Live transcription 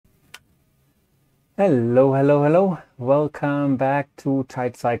Hello, hello, hello. Welcome back to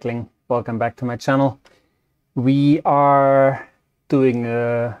Tight Cycling. Welcome back to my channel. We are doing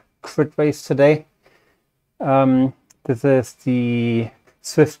a crit race today. This is the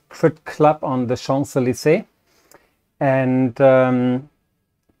Zwift Crit Club on the Elysees. And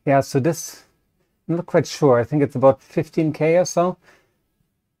yeah, so this, I'm not quite sure. I think it's about 15K or so.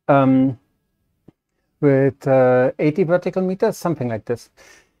 With 80 vertical meters, something like this.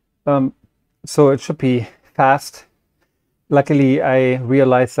 So it should be fast. Luckily, I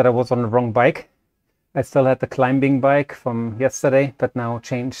realized that I was on the wrong bike. I still had the climbing bike from yesterday, but now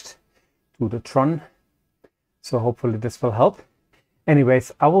changed to the TRON. So hopefully this will help.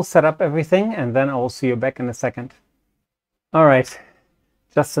 Anyways, I will set up everything and then I will see you back in a second. All right,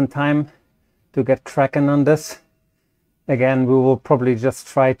 just in time to get cracking on this. Again, we will probably just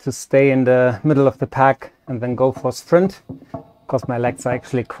try to stay in the middle of the pack and then go for a sprint, because my legs are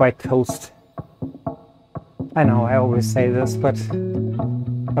actually quite toast. I know I always say this, but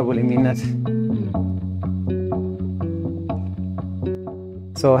I really mean it.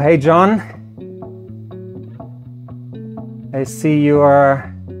 So, hey John, I see you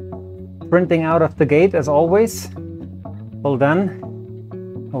are sprinting out of the gate as always. Well done.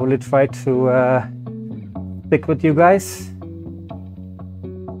 I will try to stick with you guys.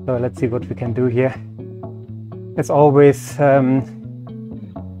 So let's see what we can do here. As always,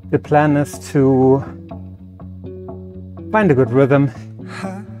 the plan is to find a good rhythm,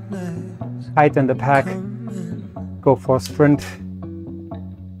 tight in the pack, go for a sprint.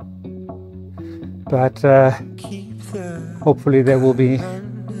 But hopefully there will be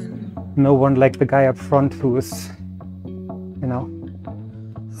no one like the guy up front who is, you know,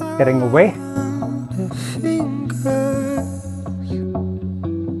 getting away.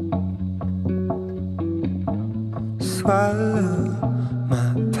 Swallow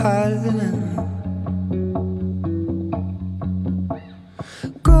my pardon.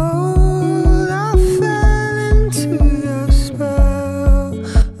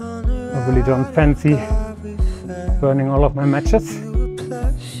 I really don't fancy burning all of my matches.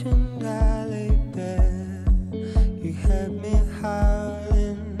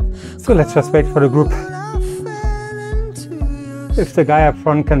 So let's just wait for the group. If the guy up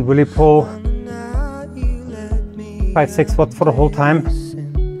front can really pull 5-6 watts for the whole time,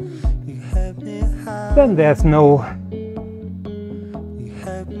 then there's no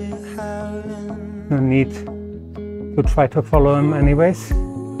need to try to follow him anyways,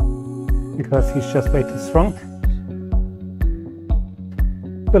 because he's just way too strong.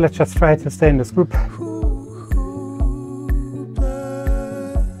 So let's just try to stay in this group.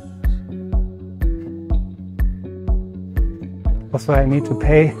 Also, I need to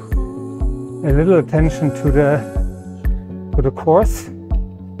pay a little attention to the course,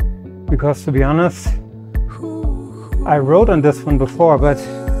 because to be honest, I rode on this one before, but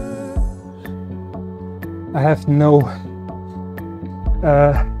I have no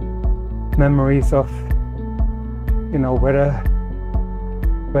memories of, you know, where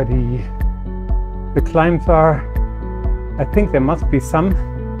the climbs are. I think there must be some,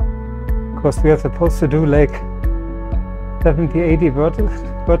 because we are supposed to do like 70-80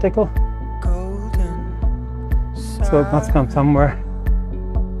 vertical. So it must come somewhere.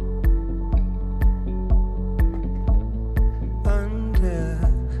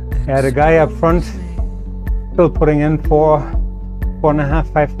 Yeah, the guy up front still putting in 4.5,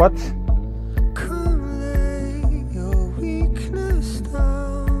 5 watts.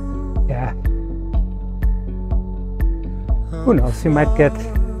 Yeah. Who knows, he might get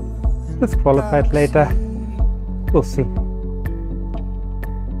disqualified later. We'll see.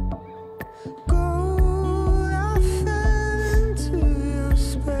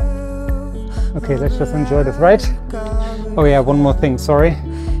 Okay, let's just enjoy this ride. Oh yeah, one more thing, sorry.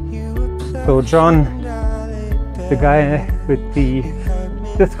 So John, the guy with the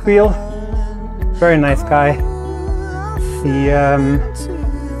disc wheel, very nice guy.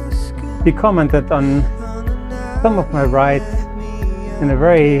 He commented on some of my rides in a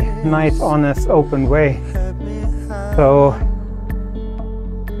very nice, honest, open way. So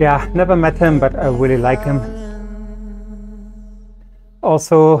yeah, never met him, but I really like him.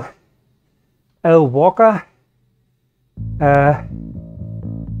 Also, L. Walker,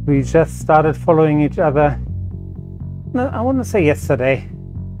 we just started following each other, no, I want to say yesterday.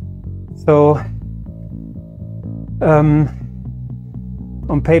 So on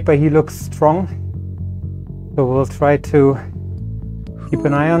paper he looks strong, so we'll try to keep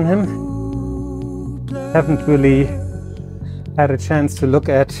an eye on him. Haven't really had a chance to look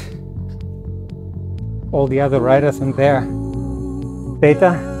at all the other riders and their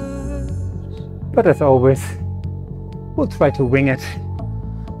data. but as always, we'll try to wing it.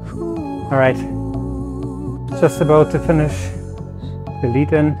 All right, just about to finish the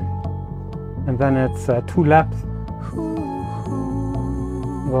lead in, and then it's 2 laps.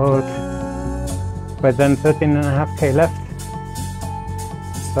 About by then 13.5K left.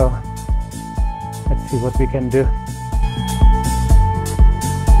 So let's see what we can do.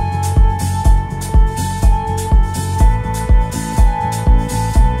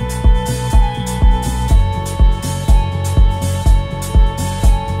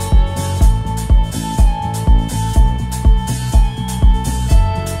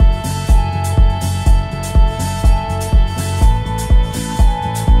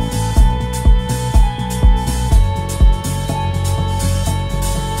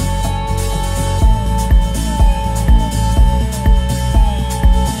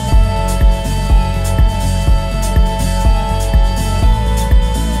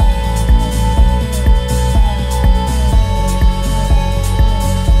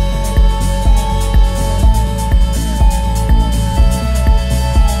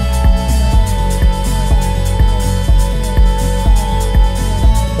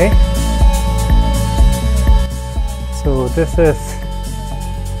 So this is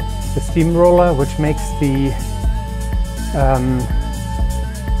the steamroller, which makes the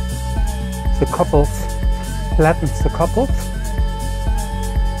couples, flattens the couples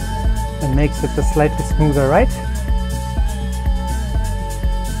and makes it a slightly smoother ride.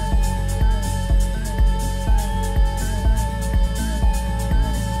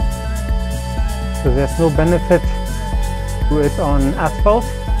 So there's no benefit to it on asphalt,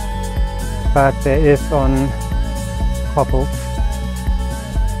 but there is on cobbles.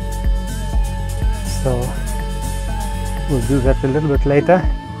 So we'll do that a little bit later.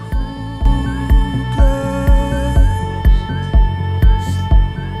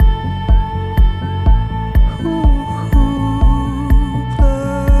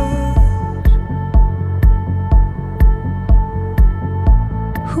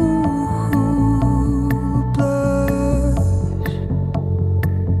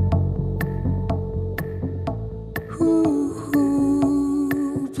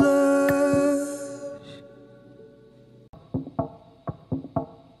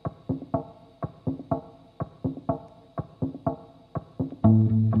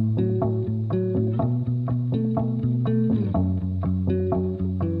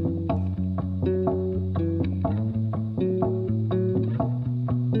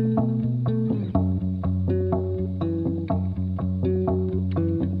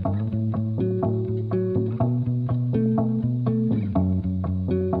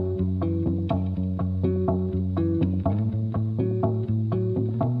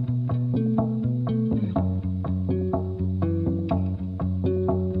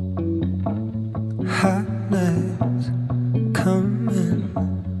 Hotness coming,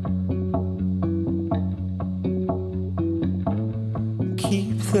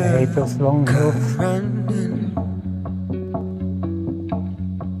 keep I hate those long hills. running.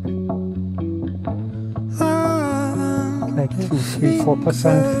 Like 2, 3,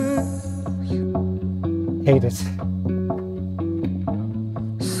 4%. Hate it.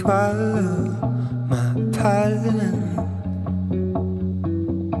 Swallow my pollen.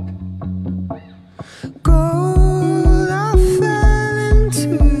 Gold, I fell into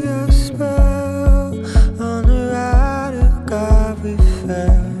your spell. On a ride of God we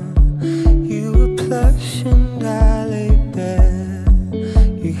fell. You were plush and I lay bare.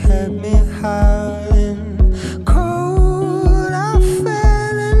 You had me howling. Cold, I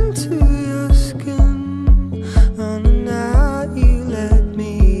fell into your skin. On a night you let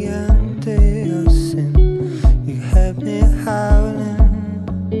me under your sin. You had me howling.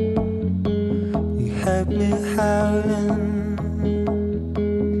 You had me howling.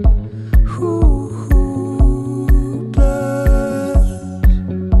 Ooh, blood.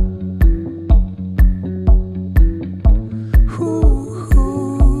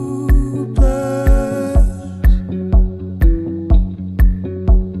 Ooh, blood.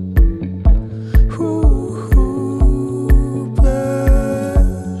 Ooh, blood.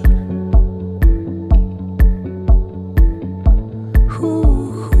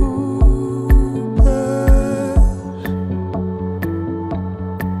 Ooh, blood.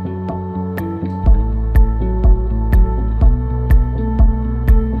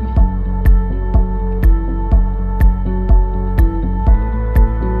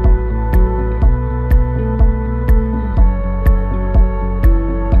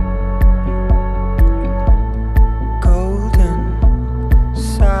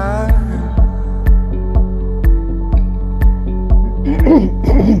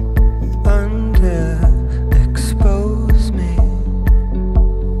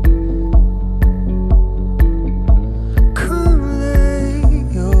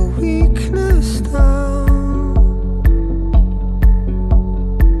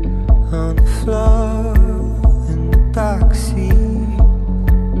 floor in the backseat.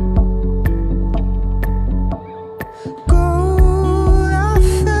 Gold, I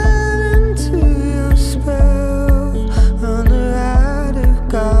fell into your spell. On the ride of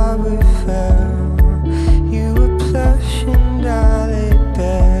God we fell. You were plush and I lay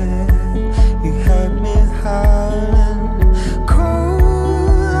bare. You had me howling.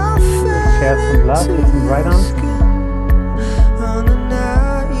 Cold, I fell share some love with some right arms. on the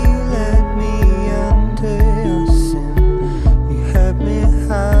night you let me under your sin. You had me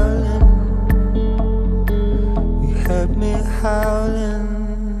howling. You had me howling.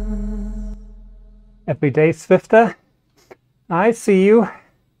 Everyday Zwifter, I see you.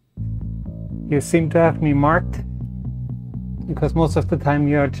 You seem to have me marked because most of the time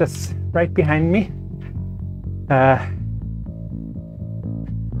you're just right behind me.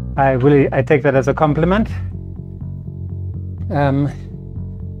 I take that as a compliment. So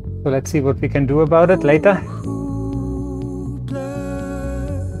let's see what we can do about it later.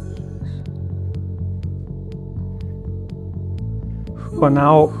 For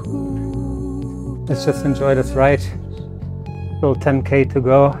now, let's just enjoy this ride. Still 10k to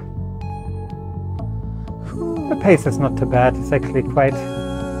go. The pace is not too bad. It's actually quite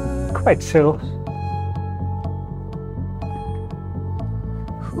chill.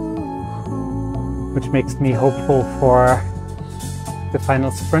 Which makes me hopeful for the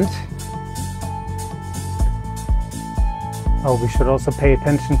final sprint. Oh, we should also pay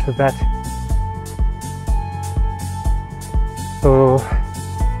attention to that. So,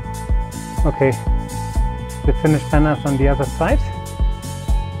 okay, the finish banner is on the other side.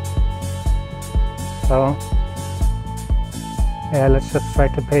 So, yeah, let's just try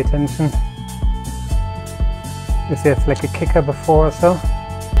to pay attention. Is there like a kicker before or so?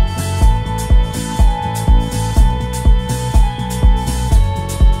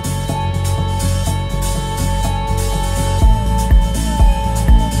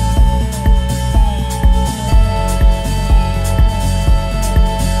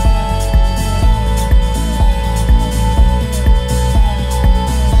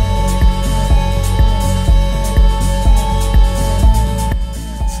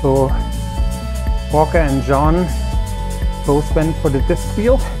 So Walker and John both went for the disc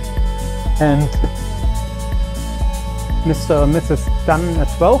wheel, and Mr. or Mrs. Dunn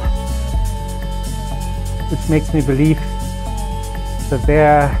as well, which makes me believe that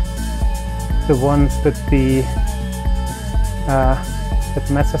they're the ones with the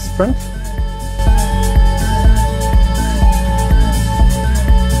massive sprint.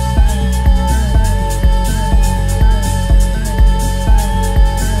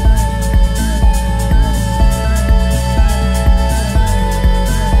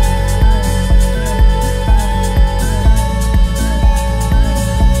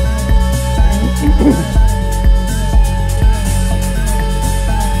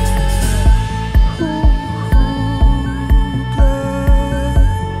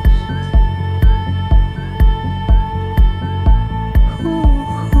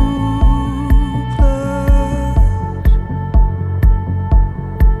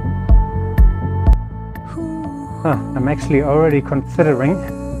 I'm actually already considering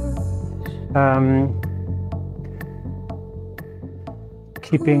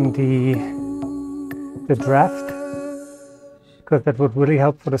keeping the draft, because that would really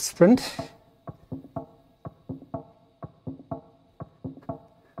help for the sprint.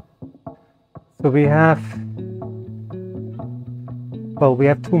 So we have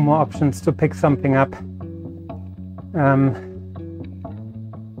two more options to pick something up.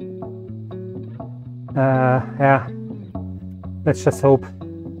 Yeah, let's just hope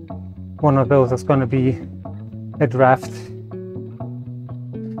one of those is going to be a draft,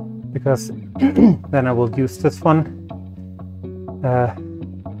 because then I will use this one,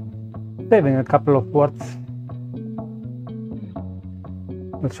 saving a couple of watts,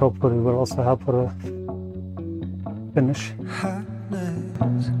 which hopefully will also help for the finish.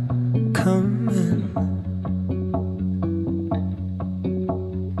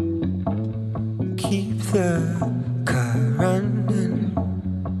 Keep the car running.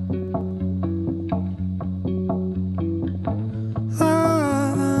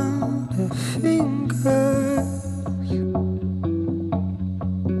 On the fingers,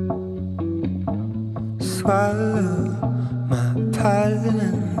 swallow my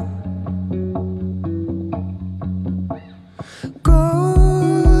pollen.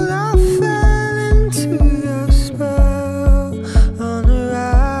 Gold, I fell into your spell. On the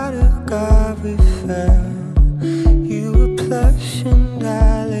ride of God we fell. You were plush and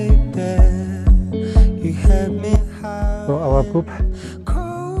I lay bare. You had me high. So our group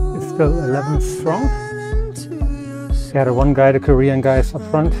is still 11 strong. Yeah, the one guy, the Korean guy, is up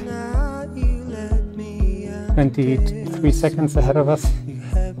front. 23 seconds ahead of us.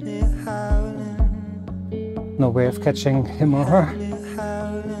 No way of catching him or her.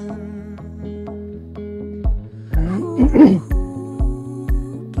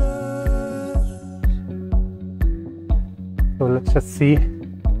 So let's just see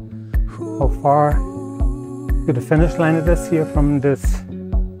how far to the finish line it is here from this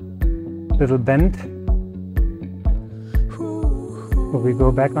little bend. So we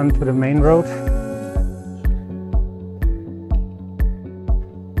go back onto the main road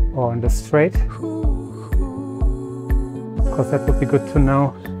or on the straight, because that would be good to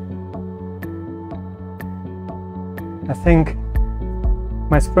know. I think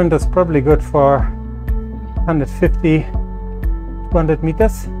my sprint is probably good for 150, 200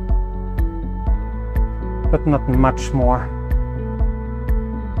 meters, but not much more.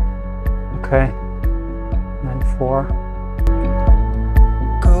 Okay, 9.4.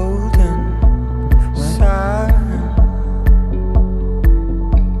 Golden siren,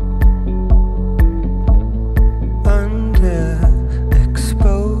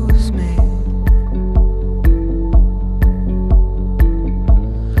 underexpose me.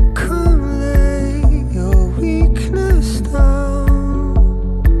 Come lay your weakness down.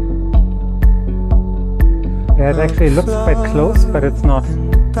 Yeah, it actually looks quite close, but it's not.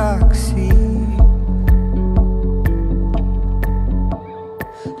 Backseat.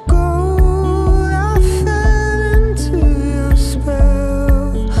 Gold, I fell into your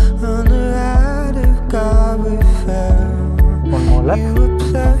spell. On the ride of God we fell. One more lap. You were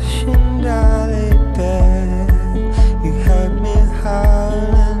plush and I lay bare. You had me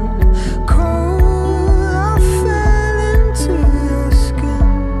howling. Cold, I fell into your skin.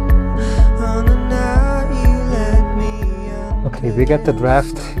 On the night you let me under. Okay, we get the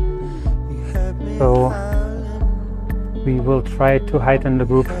draft, so we will try to hide in the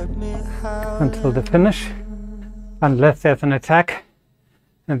group until the finish, unless there's an attack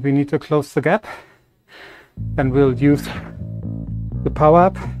and we need to close the gap. Then we'll use the power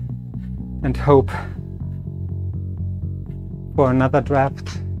up and hope for another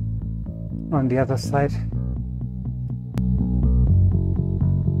draft on the other side.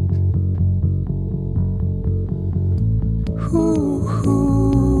 Who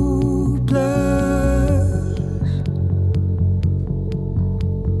bless?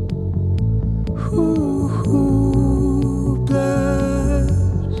 Who bless?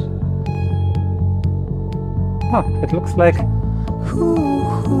 Oh, it looks like Who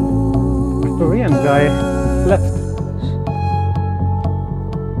the Korean guy left.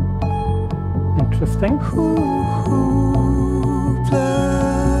 Interesting. Who bless?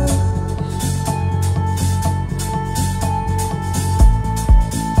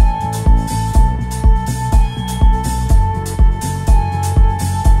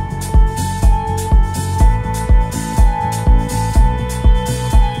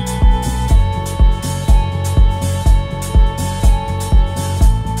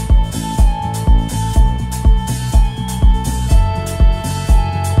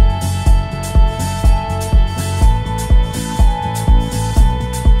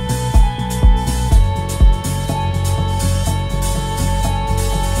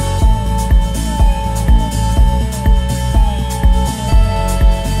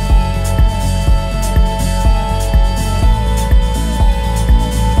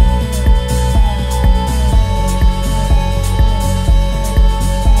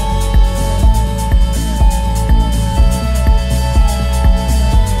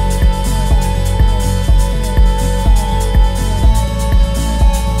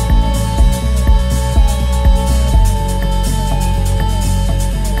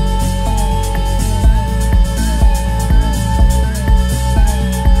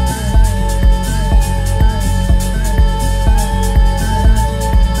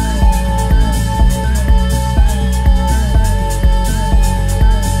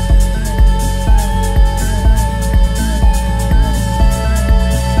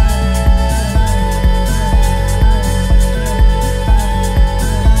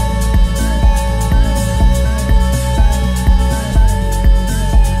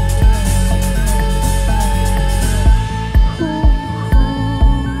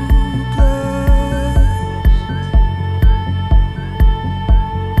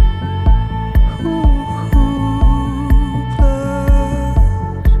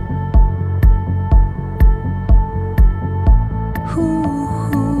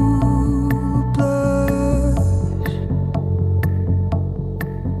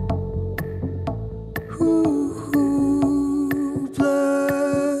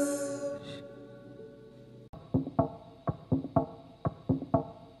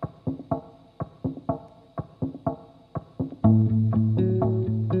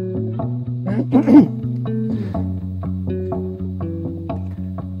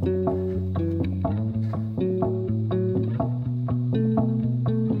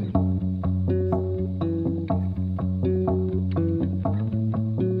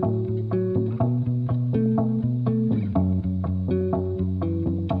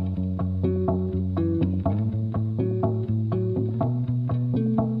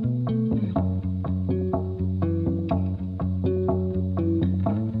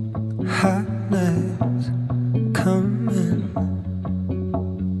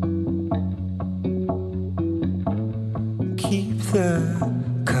 the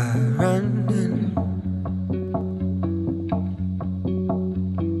car running.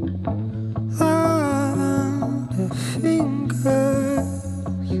 On the fingers,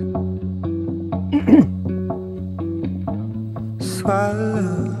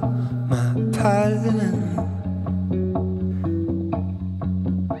 swallow my pollen.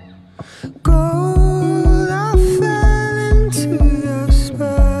 Gold, I fell into your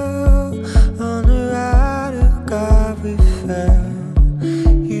spell. On a ride of God we fell.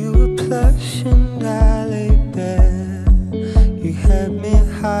 You were plush and I lay bare. You had me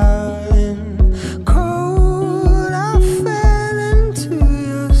howling. Cold, I fell into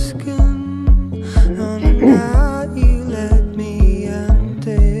your skin. On a night you let me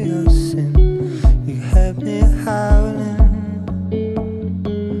under your sin. You had me howling.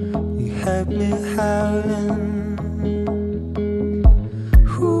 You had me howling.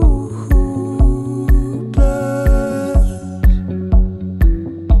 Blood.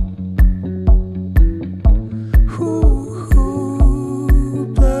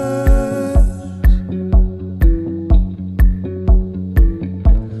 Blood.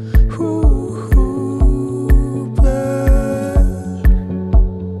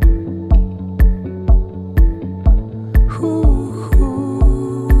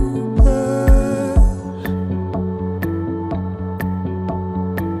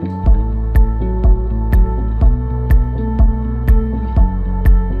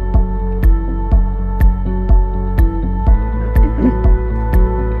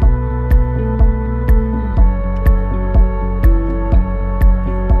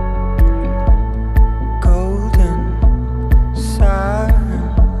 Golden siren.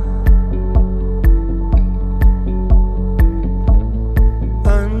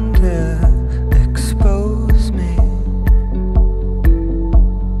 Underexpose me.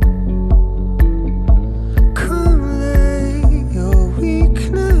 Come lay your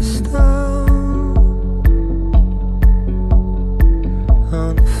weakness down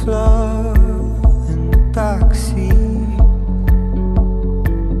on the floor in the backseat.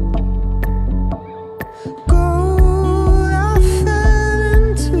 Gold, I fell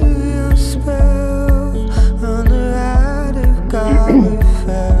into your spell. On a ride of God we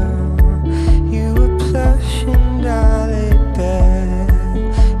fell. You were plush and I lay bare.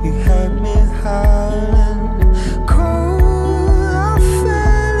 You had me howling. Cold, I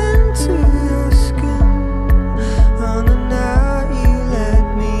fell into your skin. On the night you let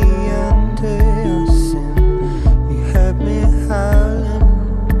me under your sin. You had me howling.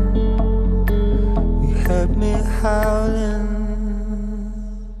 You had me howling.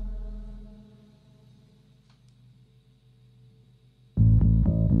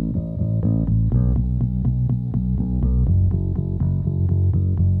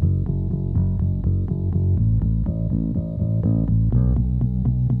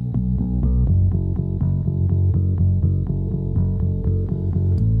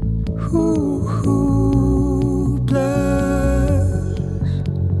 Blood. Blood.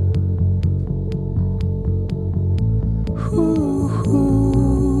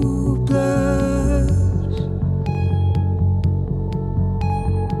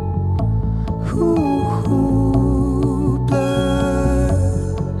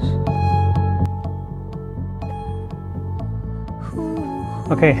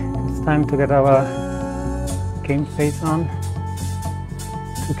 Okay, it's time to get our game face on.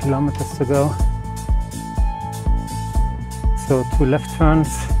 2 kilometers to go. So 2 left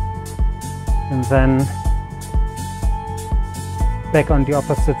turns and then back on the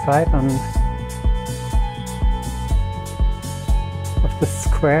opposite side of the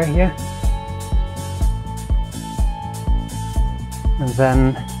square here. And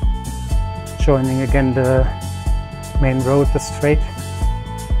then joining again the main road, the straight.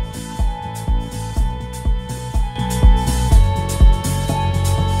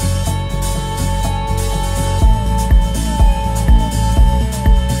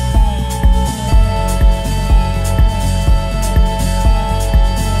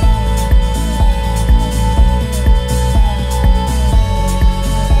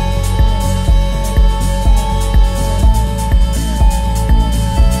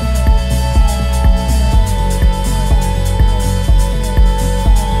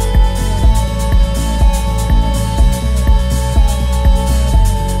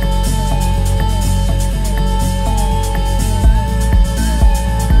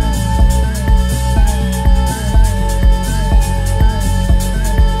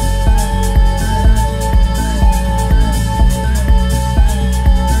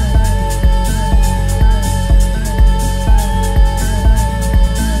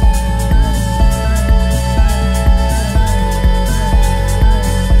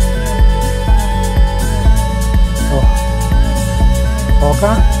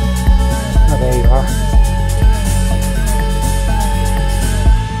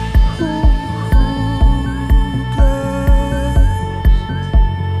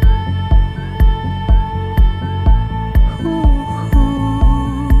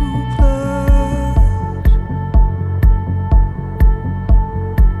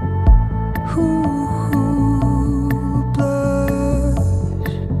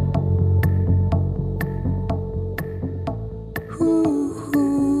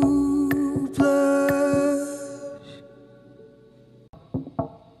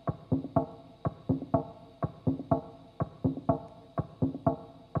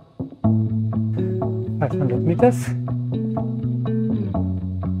 500 meters.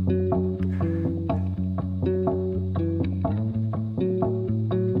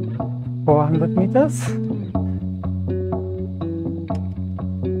 Meters.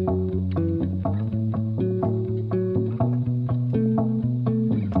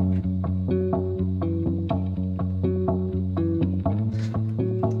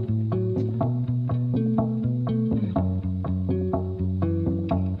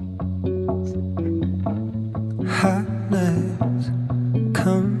 Hotness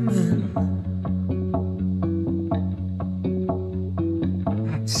coming.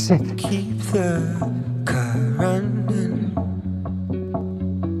 Shit. Keep the car running.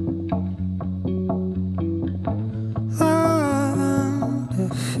 On the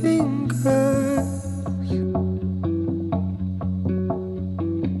fingers.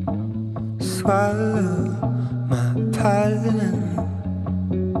 Swallow my pollen.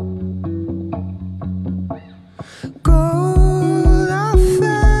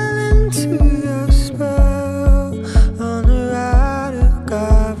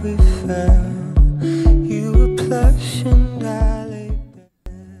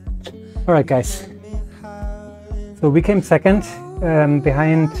 Alright guys, so we came second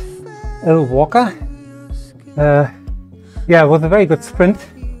behind L. Walker. Yeah, it was a very good sprint.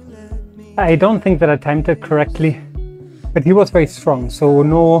 I don't think that I timed it correctly, but he was very strong, so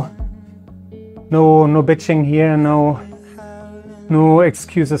no bitching here, no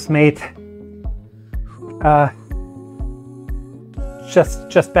excuses made.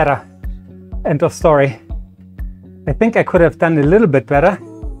 Just better. End of story. I think I could have done a little bit better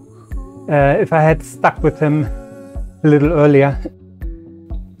if I had stuck with him a little earlier,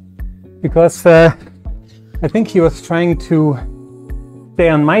 because I think he was trying to stay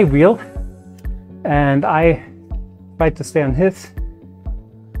on my wheel and I tried to stay on his,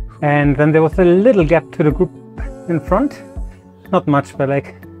 and then there was a little gap to the group in front, not much, but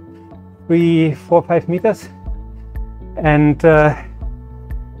like 3, 4, 5 meters, and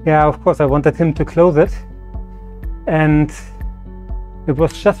yeah, of course I wanted him to close it, and it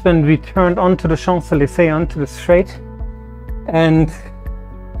was just when we turned onto the Champs-Elysees, onto the straight, and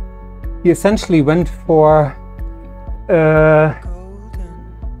he essentially went for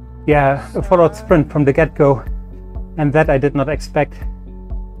yeah, a followed sprint from the get-go, and that I did not expect.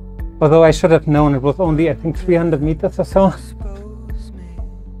 Although I should have known it was only, I think, 300 meters or so.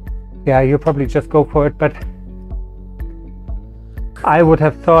 Yeah, you probably just go for it, but I would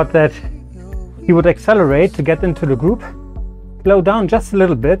have thought that he would accelerate to get into the group, slow down just a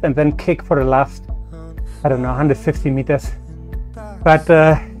little bit, and then kick for the last, I don't know, 150 meters. But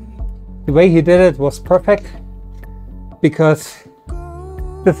the way he did it was perfect, because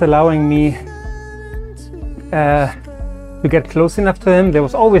this allowing me to get close enough to him. There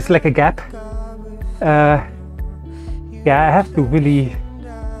was always like a gap. Yeah, I have to really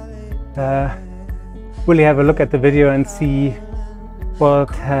have a look at the video and see what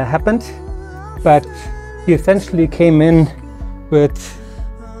happened. But he essentially came in with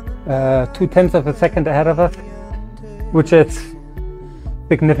 0.2 of a second ahead of us, which is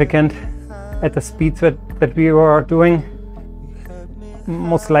significant at the speeds that we were doing.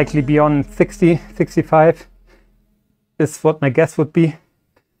 Most likely beyond 60, 65 is what my guess would be.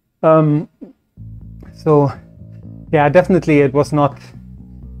 So yeah, definitely it was not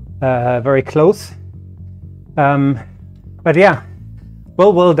very close. But yeah,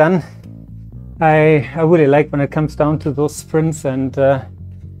 well done. I really like when it comes down to those sprints, and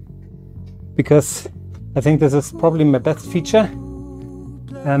because I think this is probably my best feature.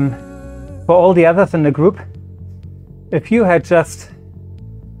 For all the others in the group, if you had just,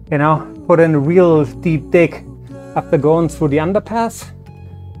 you know, put in a real deep dig after going through the underpass,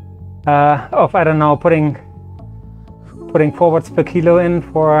 of, I don't know, putting forwards per kilo in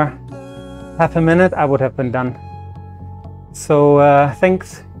for half a minute, I would have been done. So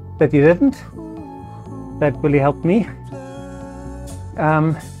thanks that you didn't. That really helped me.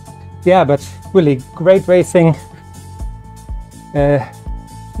 Yeah, but really great racing.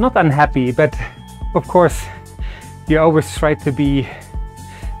 Not unhappy, but of course you always try to be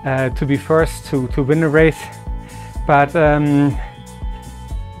first to win a race. But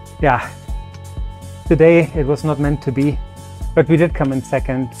yeah, today it was not meant to be, but we did come in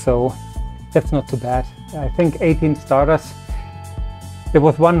second, so that's not too bad. I think 18 starters. There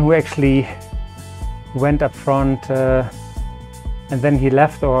was one who actually went up front and then he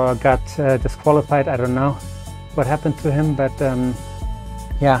left or got disqualified. I don't know what happened to him, but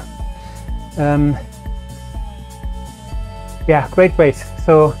yeah. Yeah, great race.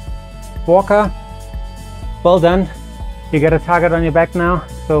 So Walker, well done. You get a target on your back now,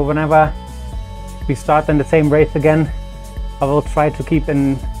 so whenever we start in the same race again, I will try to keep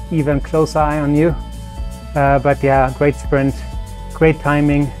an even closer eye on you. But yeah, great sprint, great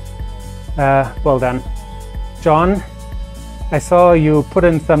timing, well done. John, I saw you put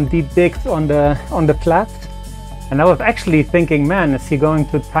in some deep digs on the flat, and I was actually thinking, man, is he going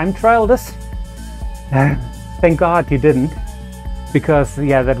to time trial this? Thank God you didn't, because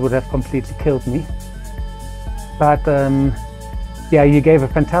yeah, that would have completely killed me. But yeah, you gave a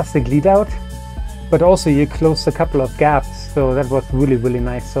fantastic lead out, but also you closed a couple of gaps, so that was really, really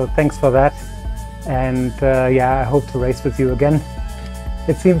nice. So thanks for that. And yeah, I hope to race with you again.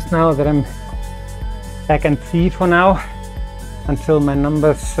 It seems now that I'm back in T for now, until my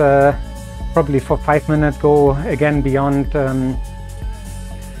numbers probably for 5 minutes go again beyond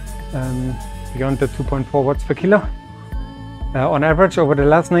beyond the 2.4 watts per kilo on average over the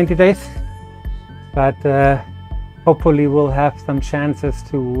last 90 days. But hopefully we'll have some chances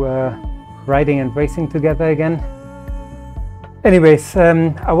to riding and racing together again. Anyways,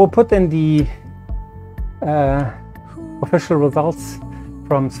 I will put in the official results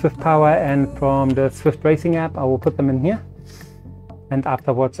from ZwiftPower and from the Zwift Racing app. I will put them in here, and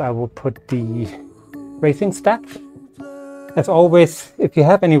afterwards I will put the racing stats. As always, if you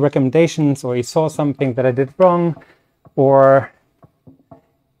have any recommendations or you saw something that I did wrong, or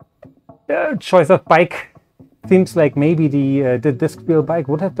choice of bike, seems like maybe the disc wheel bike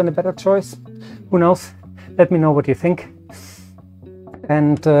would have been a better choice. Who knows? Let me know what you think.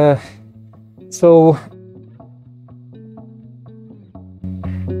 And so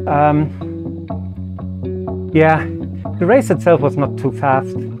yeah, the race itself was not too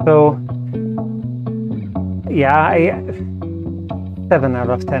fast. So yeah, 7 out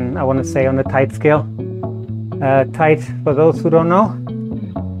of 10, I want to say, on the TIGHT scale. TIGHT, for those who don't know,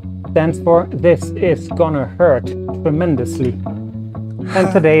 stands for "This is gonna hurt tremendously."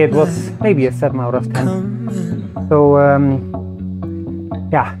 And today it was maybe a 7 out of 10. So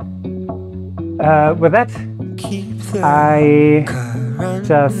yeah, with that, I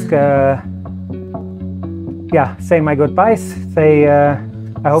just yeah, say my goodbyes. Say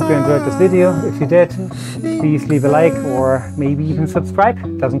I hope you enjoyed this video. If you did, please leave a like or maybe even subscribe.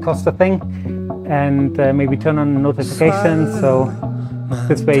 It doesn't cost a thing. And maybe turn on notifications, so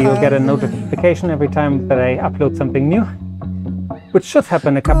this way you'll get a notification every time that I upload something new, which should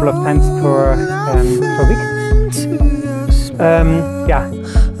happen a couple of times per week. Yeah,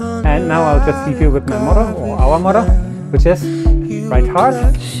 and now I'll just leave you with my motto, or our motto, which is ride hard,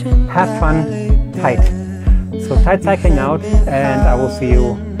 have fun, tight. So tight cycling out, and I will see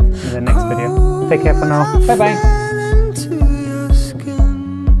you in the next video. Take care for now. Bye bye.